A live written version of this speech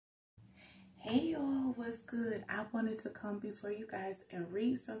Hey y'all, what's good? I wanted to come before you guys and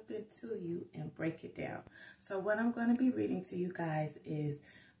read something to you and break it down. So what I'm going to be reading to you guys is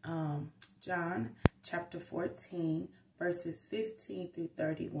John chapter 14 verses 15 through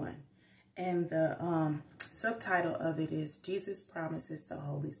 31. And the subtitle of it is Jesus Promises the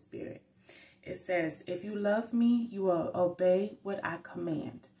Holy Spirit. It says, "If you love me, you will obey what I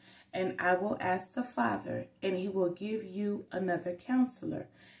command. And I will ask the Father, and he will give you another counselor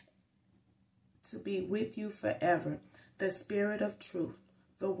to be with you forever, the Spirit of truth.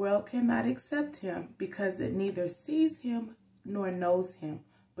 The world cannot accept him because it neither sees him nor knows him,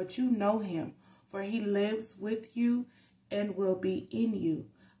 but you know him, for he lives with you and will be in you.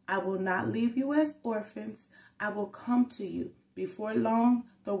 I will not leave you as orphans. I will come to you. Before long,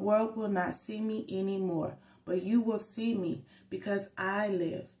 the world will not see me anymore, but you will see me because I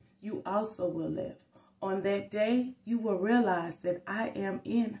live. You also will live. On that day, you will realize that I am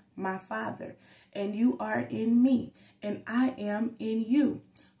in my Father, and you are in me, and I am in you.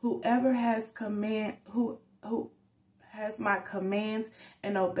 Whoever has who has my commands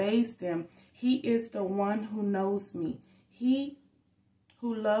and obeys them, he is the one who knows me. He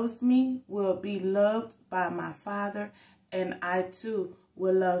who loves me will be loved by my Father, and I too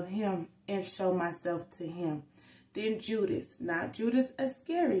will love him and show myself to him." Then Judas, not Judas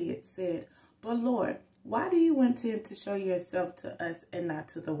Iscariot, said, "But Lord, why do you intend to show yourself to us and not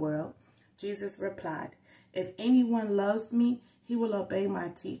to the world?" Jesus replied, "If anyone loves me, he will obey my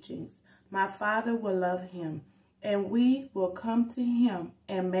teachings. My Father will love him, and we will come to him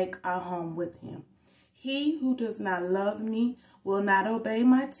and make our home with him. He who does not love me will not obey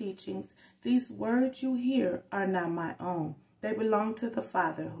my teachings. These words you hear are not my own. They belong to the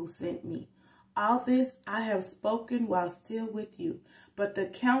Father who sent me. All this I have spoken while still with you, but the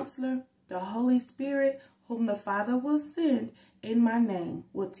Counselor, the Holy Spirit, whom the Father will send in my name,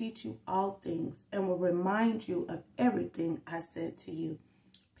 will teach you all things and will remind you of everything I said to you.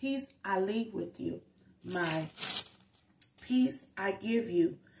 Peace I leave with you. My peace I give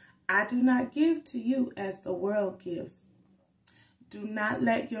you. I do not give to you as the world gives. Do not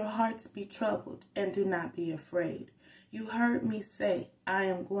let your hearts be troubled, and do not be afraid. You heard me say, I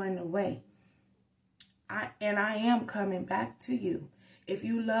am going away, and I am coming back to you. If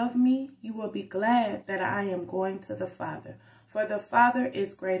you love me, you will be glad that I am going to the Father, for the Father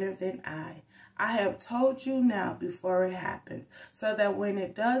is greater than I. I have told you now before it happens, so that when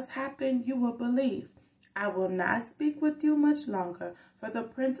it does happen, you will believe. I will not speak with you much longer, for the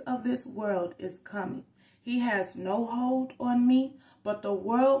prince of this world is coming. He has no hold on me, but the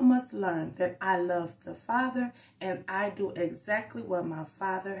world must learn that I love the Father, and I do exactly what my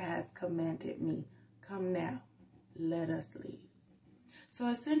Father has commanded me. Come now, let us leave." So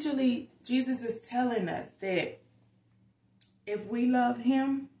essentially, Jesus is telling us that if we love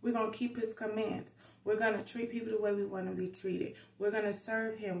him, we're going to keep his commands. We're going to treat people the way we want to be treated. We're going to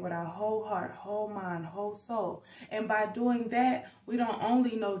serve him with our whole heart, whole mind, whole soul. And by doing that, we don't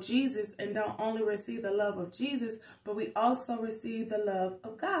only know Jesus and don't only receive the love of Jesus, but we also receive the love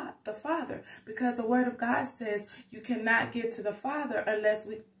of God, the Father. Because the word of God says you cannot get to the Father unless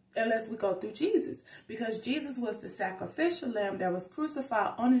we go through Jesus, because Jesus was the sacrificial lamb that was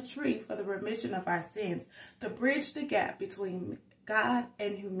crucified on a tree for the remission of our sins, to bridge the gap between God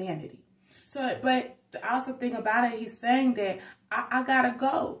and humanity. So, but the awesome thing about it, he's saying that I gotta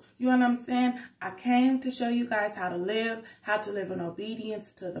go. You know what I'm saying? I came to show you guys how to live in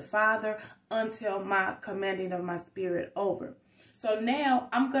obedience to the Father until my commanding of my spirit over. So now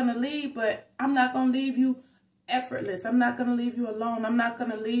I'm gonna leave, but I'm not gonna leave you effortless. I'm not going to leave you alone. I'm not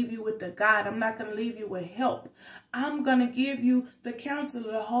going to leave you with the God. I'm not going to leave you with help. I'm going to give you the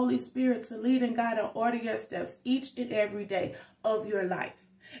Counselor, the Holy Spirit, to lead and guide and order your steps each and every day of your life.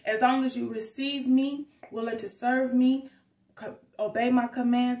 As long as you receive me, willing to serve me, obey my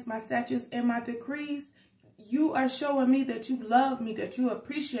commands, my statutes, and my decrees, you are showing me that you love me, that you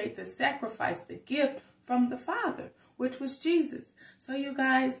appreciate the sacrifice, the gift from the Father, which was Jesus. So you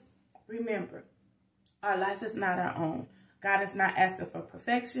guys, remember, our life is not our own. God is not asking for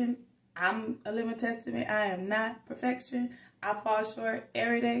perfection. I'm a living testament. I am not perfection. I fall short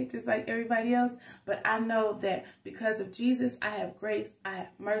every day, just like everybody else. But I know that because of Jesus, I have grace, I have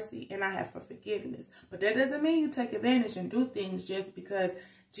mercy, and I have forgiveness. But that doesn't mean you take advantage and do things just because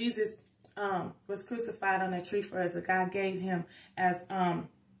Jesus was crucified on a tree for us. That God gave him as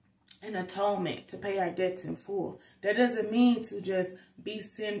an atonement to pay our debts in full. That doesn't mean to just be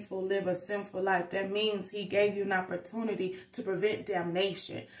sinful, live a sinful life. That means he gave you an opportunity to prevent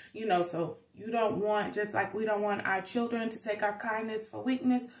damnation. You know, so you don't want, just like we don't want our children to take our kindness for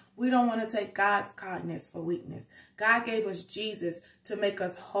weakness, we don't want to take God's kindness for weakness. God gave us Jesus to make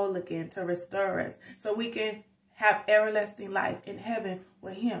us whole again, to restore us, so we can have everlasting life in heaven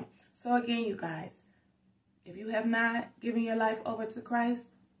with him. So again, you guys, if you have not given your life over to Christ,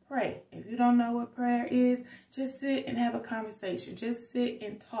 pray. If you don't know what prayer is, just sit and have a conversation. Just sit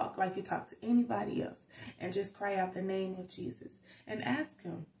and talk like you talk to anybody else. And just cry out the name of Jesus. And ask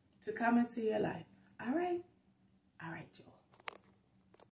him to come into your life. All right? All right, y'all.